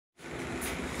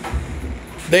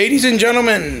Ladies and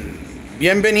gentlemen,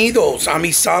 bienvenidos a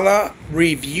mi sala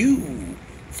review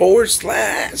 /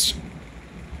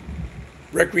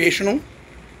 recreational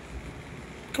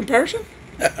comparison.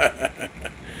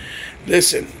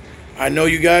 Listen, I know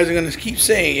you guys are going to keep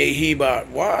saying, hey, Hebot,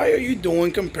 why are you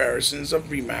doing comparisons of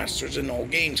remasters and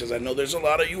old games? Because I know there's a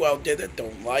lot of you out there that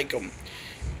don't like them.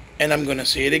 And I'm going to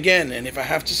say it again. And if I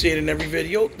have to say it in every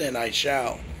video, then I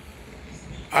shall.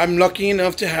 I'm lucky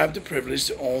enough to have the privilege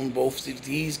to own both of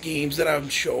these games that I'm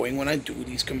showing when I do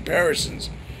these comparisons.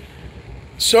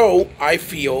 So I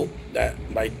feel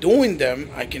that by doing them,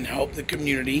 I can help the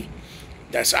community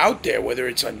that's out there, whether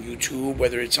it's on YouTube,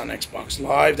 whether it's on Xbox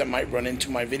Live that might run into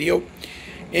my video,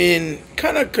 in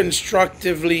kind of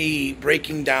constructively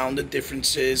breaking down the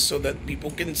differences so that people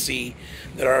can see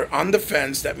that are on the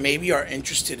fence, that maybe are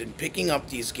interested in picking up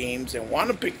these games and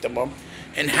want to pick them up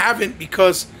and haven't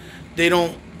because they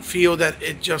don't feel that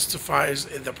it justifies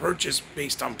the purchase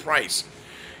based on price.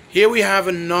 Here we have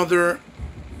another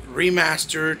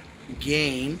remastered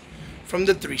game from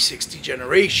the 360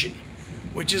 generation,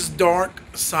 which is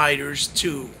Darksiders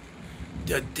 2,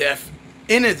 the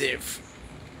definitive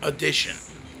edition.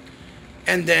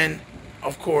 And then,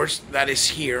 of course, that is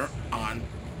here on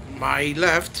my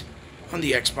left on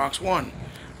the Xbox One.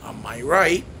 On my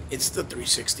right, it's the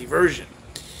 360 version.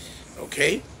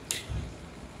 Okay?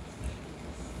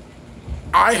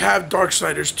 I have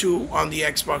Darksiders 2 on the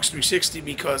Xbox 360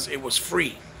 because it was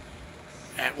free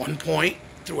at one point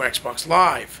through Xbox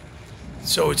Live.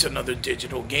 So it's another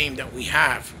digital game that we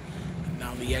have.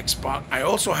 Now the Xbox, I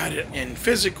also had it in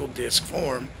physical disc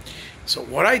form. So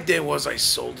what I did was I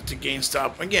sold it to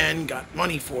GameStop again, got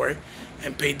money for it,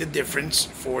 and paid the difference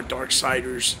for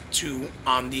Darksiders 2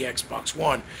 on the Xbox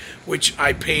One, which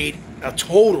I paid a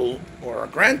total, or a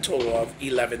grand total of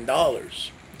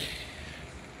 $11.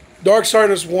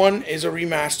 Darksiders 1 is a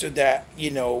remaster that,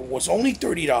 was only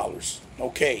 $30.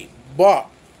 Okay, but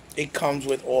it comes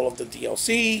with all of the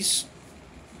DLCs.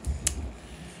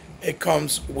 It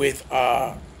comes with,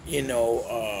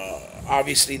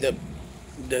 obviously the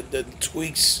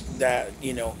tweaks that,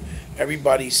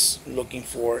 everybody's looking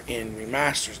for in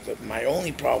remasters. My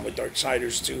only problem with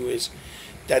Darksiders 2 is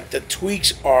that the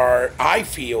tweaks are, I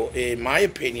feel, in my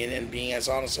opinion, and being as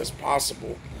honest as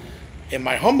possible, in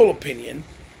my humble opinion,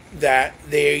 that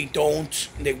they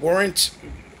weren't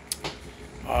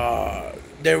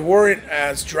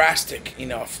as drastic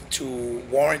enough to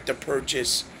warrant the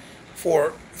purchase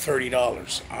for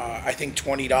 $30. I think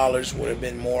 $20 would have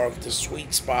been more of the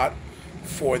sweet spot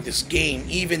for this game,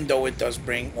 even though it does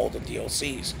bring all the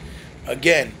DLCs.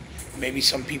 Again, maybe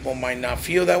some people might not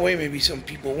feel that way, maybe some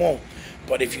people won't.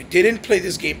 But if you didn't play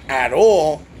this game at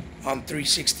all on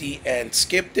 360 and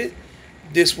skipped it,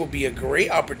 this will be a great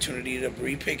opportunity to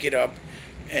re-pick it up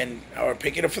or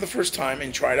pick it up for the first time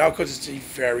and try it out, because it's a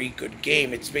very good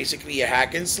game. It's basically a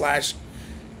hack and slash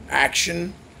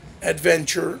action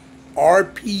adventure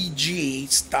RPG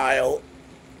style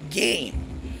game.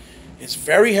 It's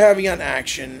very heavy on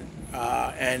action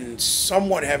and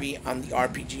somewhat heavy on the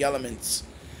RPG elements.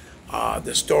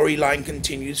 The storyline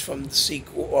continues from the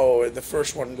sequel, or the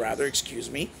first one rather,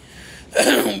 excuse me,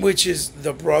 which is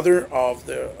the brother of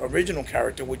the original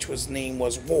character, which name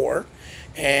was War.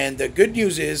 And the good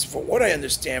news is, for what I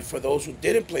understand, for those who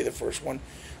didn't play the first one,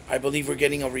 I believe we're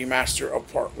getting a remaster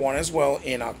of part 1 as well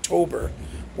in October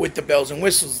with the bells and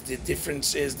whistles. The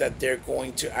difference is that they're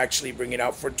going to actually bring it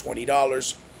out for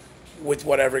 $20 with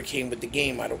whatever came with the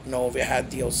game. I don't know if it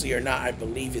had DLC or not. I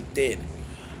believe it did.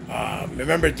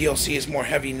 Remember, DLC is more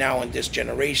heavy now in this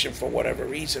generation for whatever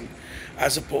reason,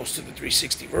 as opposed to the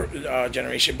 360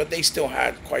 generation, but they still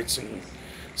had quite some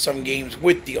games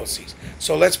with DLCs.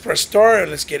 So let's press start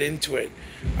and let's get into it.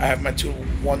 I have my two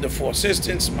wonderful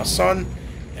assistants, my son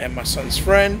and my son's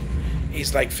friend.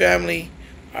 He's like family.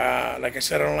 Like I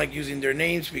said, I don't like using their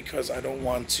names because I don't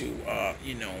want to,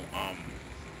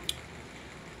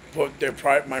 put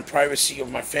my privacy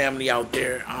of my family out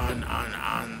there on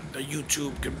the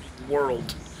YouTube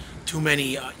world. Too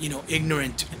many,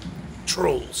 ignorant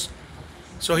trolls.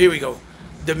 So here we go.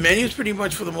 The menu is pretty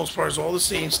much, for the most part, is all the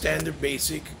same, standard,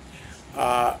 basic.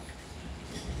 So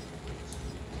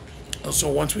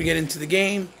once we get into the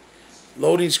game,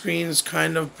 loading screen is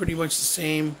kind of pretty much the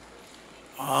same.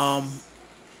 The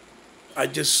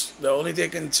only thing I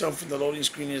can tell from the loading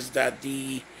screen is that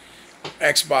the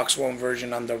Xbox One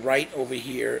version on the right over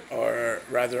here, or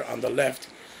rather on the left,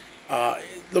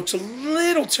 it looks a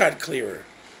little tad clearer.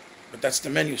 But that's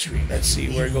the menu screen. Let's see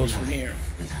where it goes from here.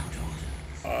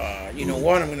 You know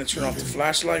what? I'm going to turn off the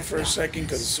flashlight for a second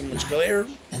because there's so much glare.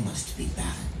 There must be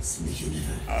balance in the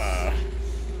universe.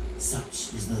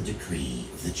 Such is the decree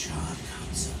of the Charred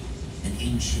Council, an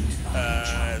ancient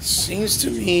It seems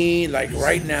to me like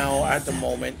right now, at the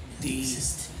moment, the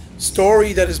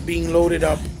story that is being loaded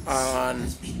up on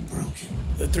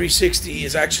the 360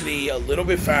 is actually a little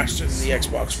bit faster than the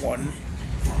Xbox One,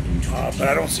 but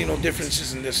I don't see no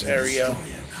differences in this area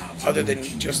other than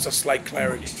just a slight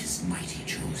clarity. mighty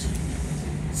chosen.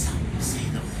 Some say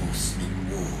the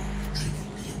horsemen war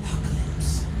triggered the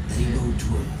apocalypse. They rode to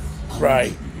Earth.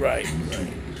 Right.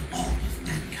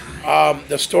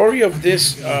 The story of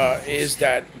this is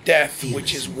that Death,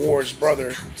 which is War's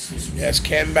brother, has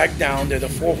come back down. They're the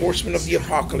four horsemen of the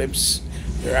apocalypse.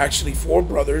 They're actually four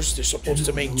brothers. They're supposed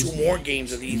to make two more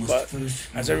games of these, but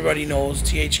as everybody knows,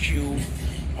 THQ,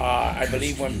 I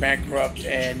believe, went bankrupt,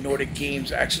 and Nordic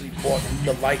Games actually bought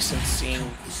the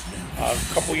licensing a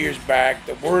couple years back.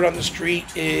 The word on the street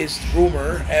is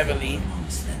rumor heavily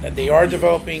that they are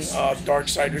developing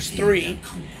Darksiders 3,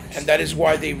 and that is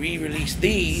why they re-released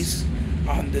these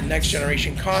on the next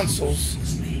generation consoles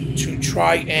to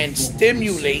try and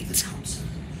stimulate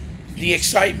the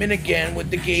excitement again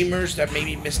with the gamers that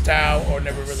maybe missed out or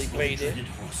never really played it,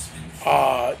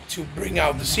 to bring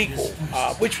out the sequel,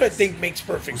 which I think makes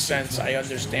perfect sense. I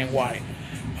understand why.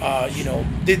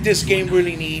 Did this game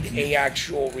really need a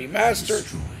actual remaster?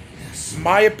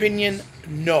 My opinion,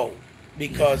 no,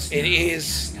 because it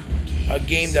is a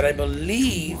game that I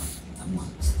believe,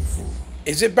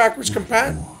 is it backwards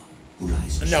compat?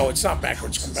 No, it's not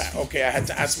backwards compat. Okay, I had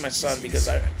to ask my son because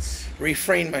I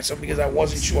refrained myself because I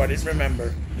wasn't sure. I didn't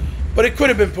remember. But it could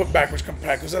have been put backwards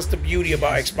compat, because that's the beauty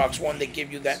about Xbox One. They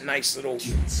give you that nice little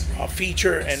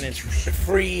feature, and it's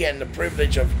free, and the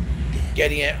privilege of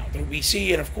getting it through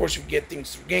PC. And of course, if you get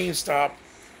things through GameStop,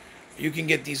 you can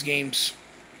get these games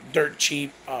dirt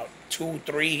cheap, $2,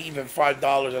 $3, even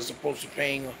 $5, as opposed to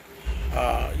paying,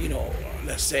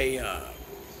 let's say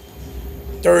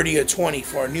 30 or 20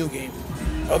 for a new game.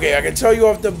 Okay, I can tell you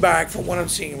off the back from what I'm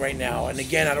seeing right now, and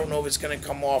again, I don't know if it's going to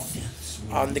come off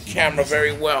on the camera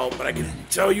very well, but I can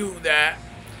tell you that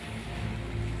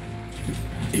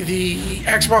the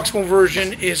Xbox One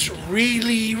version is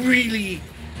really, really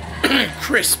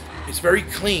crisp. It's very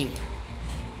clean.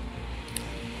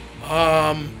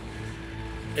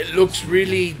 It looks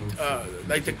really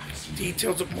like the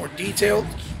details look more detailed.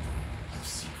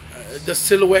 The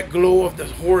silhouette glow of the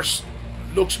horse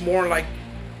looks more like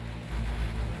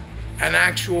an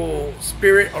actual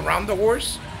spirit around the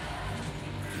horse,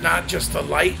 not just a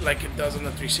light like it does on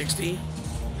the 360.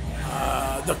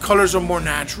 The colors are more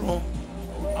natural.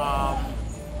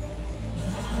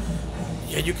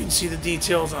 Yeah, you can see the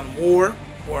details on War,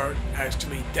 or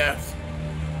actually Death.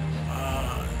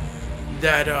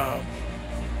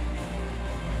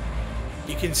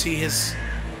 You can see his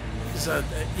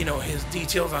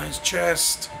details on his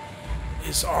chest,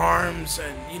 his arms,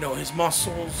 and his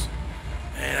muscles.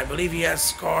 And I believe he has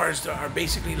scars that are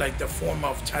basically like the form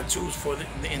of tattoos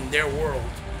in their world.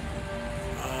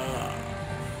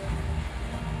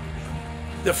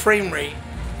 The frame rate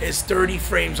is 30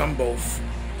 frames on both.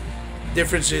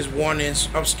 Difference is one is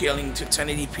upscaling to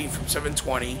 1080p from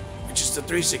 720, which is the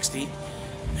 360,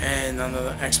 and on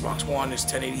the Xbox One is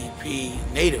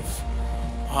 1080p native.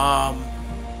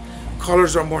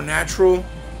 Colors are more natural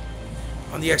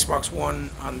on the Xbox One.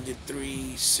 On the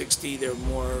 360, they're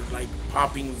more like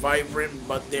popping, vibrant,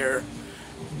 but they're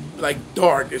like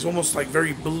dark. It's almost like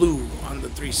very blue on the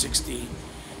 360,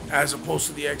 as opposed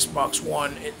to the Xbox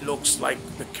One. It looks like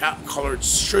the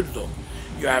colors should look.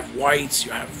 You have whites,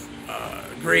 you have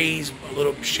grays, a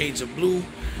little shades of blue,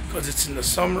 because it's in the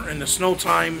summer, in the snow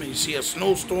time. You see a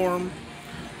snowstorm.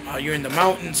 You're in the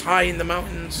mountains, high in the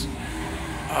mountains.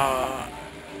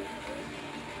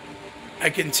 I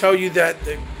can tell you that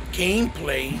the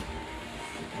gameplay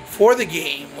for the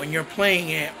game, when you're playing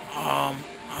it on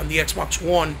the Xbox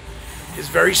One, is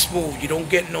very smooth. You don't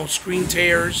get no screen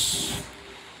tears.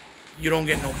 You don't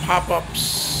get no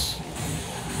pop-ups.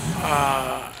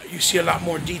 You see a lot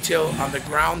more detail on the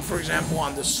ground, for example,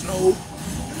 on the snow.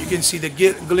 You can see the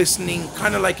glistening,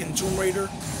 kind of like in Tomb Raider,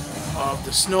 of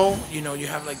the snow. You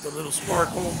have like the little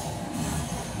sparkle.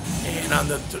 And on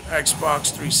the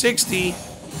Xbox 360,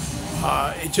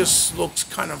 it just looks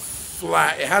kind of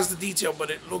flat. It has the detail, but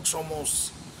it looks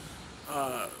almost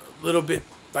a little bit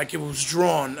like it was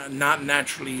drawn, not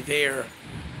naturally there,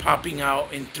 popping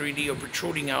out in 3D or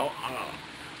protruding out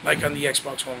like on the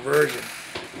Xbox One version.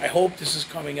 I hope this is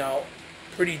coming out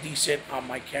pretty decent on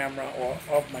my camera or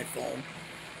off my phone,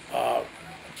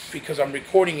 because I'm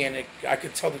recording it. I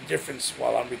could tell the difference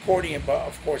while I'm recording it, but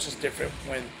of course it's different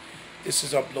when this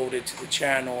is uploaded to the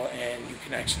channel and you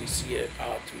can actually see it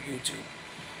through YouTube.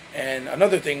 And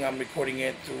another thing, I'm recording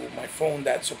it through my phone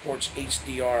that supports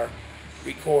HDR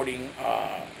recording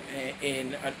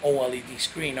in an OLED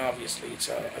screen. Obviously, it's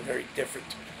a very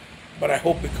different, but I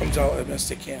hope it comes out as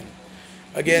best it can.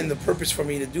 Again, the purpose for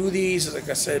me to do these is, like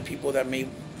I said, people that may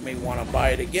want to buy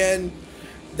it again,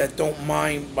 that don't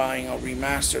mind buying a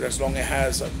remastered as long as it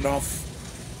has enough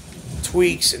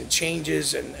tweaks and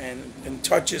changes and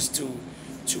touches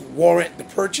to warrant the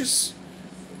purchase.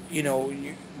 You know,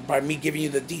 by me giving you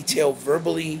the detail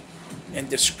verbally and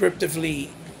descriptively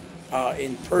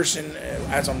in person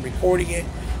as I'm recording it.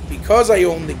 Because I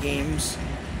own the games,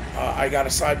 I got a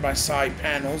side-by-side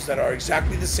panels that are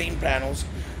exactly the same panels.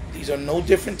 These are no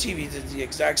different TVs. It's the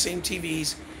exact same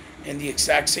TVs and the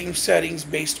exact same settings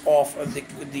based off of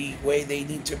the way they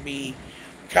need to be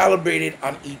calibrated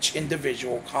on each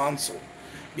individual console,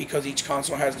 because each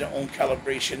console has their own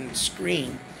calibration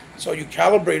screen. So you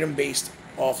calibrate them based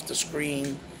off the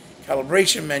screen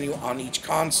calibration menu on each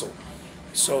console.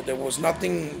 So there's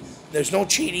no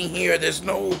cheating here. There's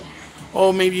no,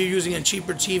 oh, maybe you're using a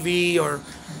cheaper TV, or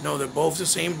no, they're both the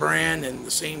same brand and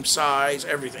the same size,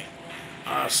 everything.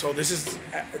 So this is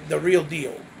the real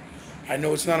deal. I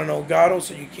know it's not an Elgato,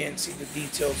 so you can't see the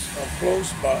details up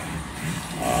close, but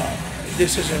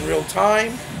this is in real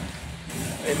time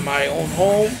in my own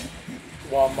home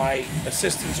while my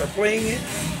assistants are playing it.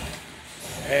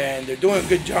 And they're doing a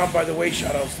good job, by the way.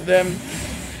 Shout outs to them.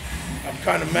 I'm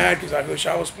kind of mad because I wish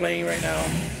I was playing right now.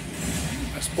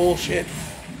 That's bullshit.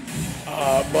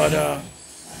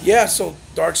 Yeah, so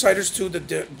Darksiders 2, the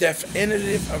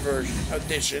definitive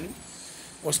edition,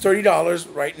 was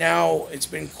 $30. Right now, it's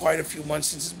been quite a few months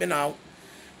since it's been out.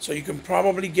 So you can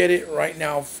probably get it right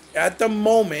now, at the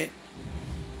moment,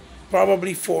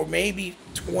 probably for maybe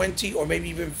 $20 or maybe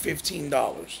even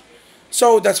 $15.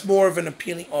 So that's more of an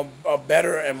appealing, a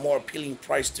better and more appealing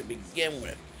price to begin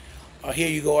with. Here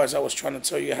you go, as I was trying to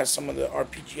tell you, it has some of the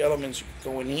RPG elements. You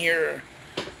can go in here,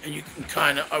 and you can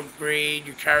kind of upgrade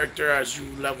your character as you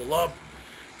level up.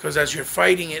 Because as you're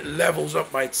fighting, it levels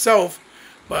up by itself.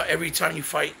 But every time you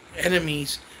fight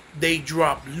enemies, they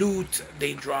drop loot,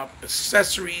 they drop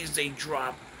accessories, they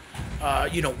drop,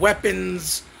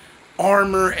 weapons,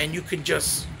 armor, and you can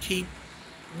just keep,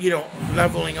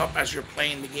 leveling up as you're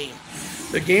playing the game.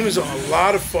 The game is a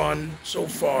lot of fun so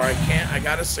far. I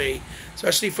gotta say,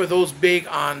 especially for those big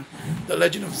on the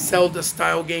Legend of Zelda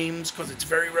style games, because it's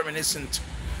very reminiscent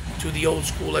to the old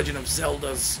school Legend of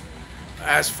Zeldas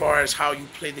as far as how you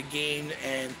play the game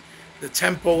and the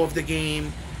tempo of the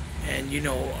game, and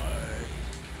the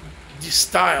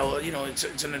style.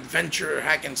 It's an adventure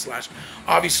hack and slash.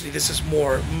 Obviously, this is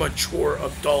more mature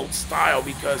adult style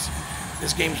because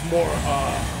this game's more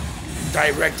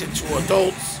directed to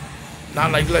adults,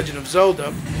 not like Legend of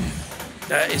Zelda,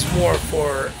 that is more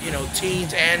for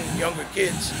teens and younger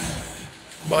kids.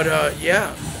 But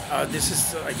this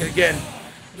is again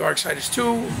Darksiders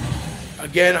 2.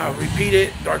 Again, I'll repeat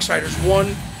it. Darksiders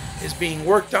 1 is being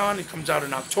worked on. It comes out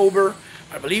in October.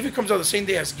 I believe it comes out the same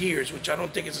day as Gears, which I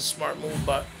don't think is a smart move,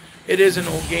 but it is an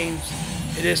old game.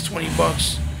 It is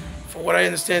 $20. For what I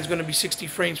understand, it's going to be 60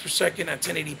 frames per second at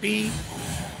 1080p.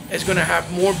 It's going to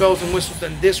have more bells and whistles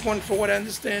than this one, for what I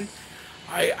understand.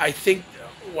 I think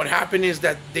what happened is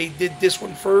that they did this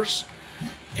one first,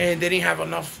 and they didn't have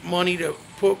enough money to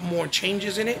put more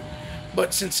changes in it.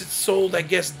 But since it's sold, I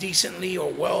guess, decently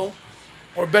or well,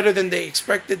 or better than they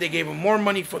expected, they gave them more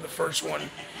money for the first one,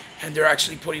 and they're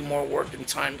actually putting more work and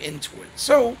time into it.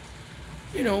 So,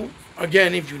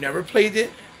 again, if you never played it,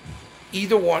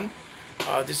 either one,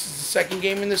 this is the second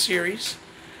game in the series.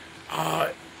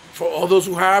 For all those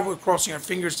who have, we're crossing our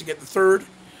fingers to get the third,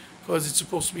 because it's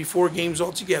supposed to be 4 games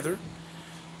altogether.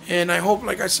 And I hope,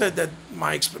 like I said, that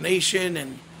my explanation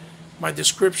and my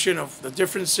description of the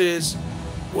differences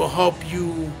will help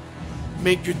you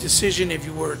make your decision if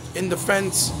you were in the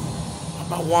fence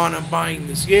about buying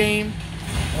this game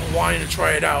or wanting to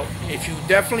try it out. If you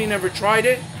definitely never tried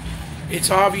it,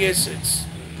 it's obvious, it's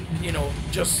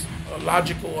just a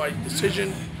logical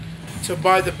decision to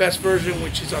buy the best version,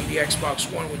 which is on the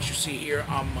Xbox One, which you see here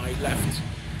on my left.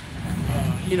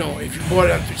 If you bought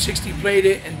it on 360, played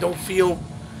it, and don't feel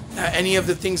that any of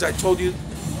the things I told you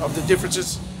of the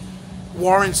differences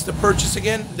warrants the purchase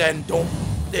again, then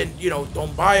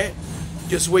don't buy it.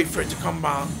 Just wait for it to come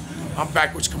on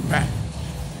backwards compat.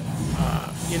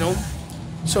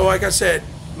 So like I said,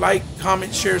 like,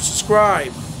 comment, share,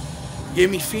 subscribe. Give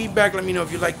me feedback. Let me know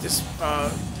if you like this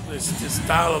this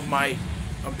style of my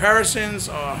comparisons,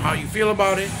 how you feel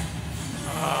about it.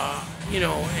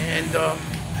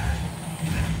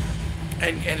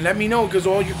 And let me know, because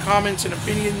all your comments and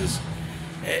opinions,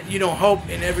 help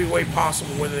in every way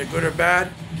possible, whether they're good or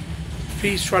bad.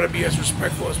 peace. Try to be as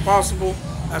respectful as possible.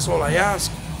 That's all I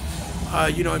ask.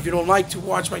 You know, if you don't like to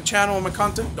watch my channel and my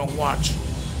content, don't watch.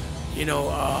 You know,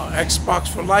 Xbox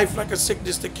for life, like a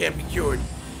sickness that can't be cured.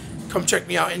 Come check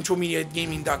me out,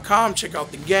 intromediagaming.com. Check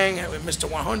out the gang with Mr.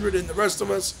 100 and the rest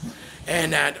of us.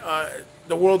 And at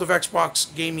the World of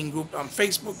Xbox Gaming group on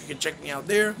Facebook. You can check me out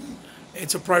there.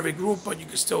 It's a private group, but you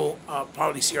can still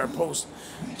probably see our posts.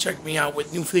 Check me out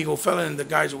with New Legal Felon and the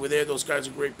guys over there. Those guys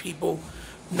are great people.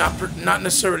 Not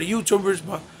necessarily YouTubers,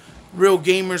 but real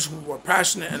gamers who are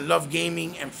passionate and love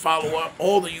gaming and follow up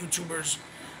all the YouTubers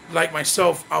like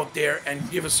myself out there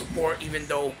and give us support, even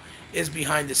though it's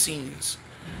behind the scenes.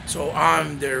 So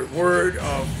I'm their word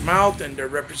of mouth and their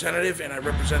representative, and I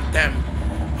represent them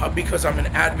because I'm an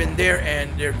admin there,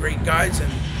 and they're great guys,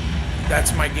 and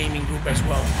that's my gaming group as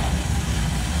well.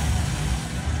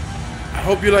 I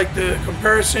hope you like the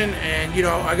comparison, and you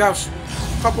know, I got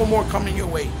a couple more coming your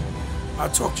way. I'll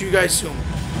talk to you guys soon.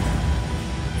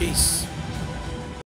 Peace.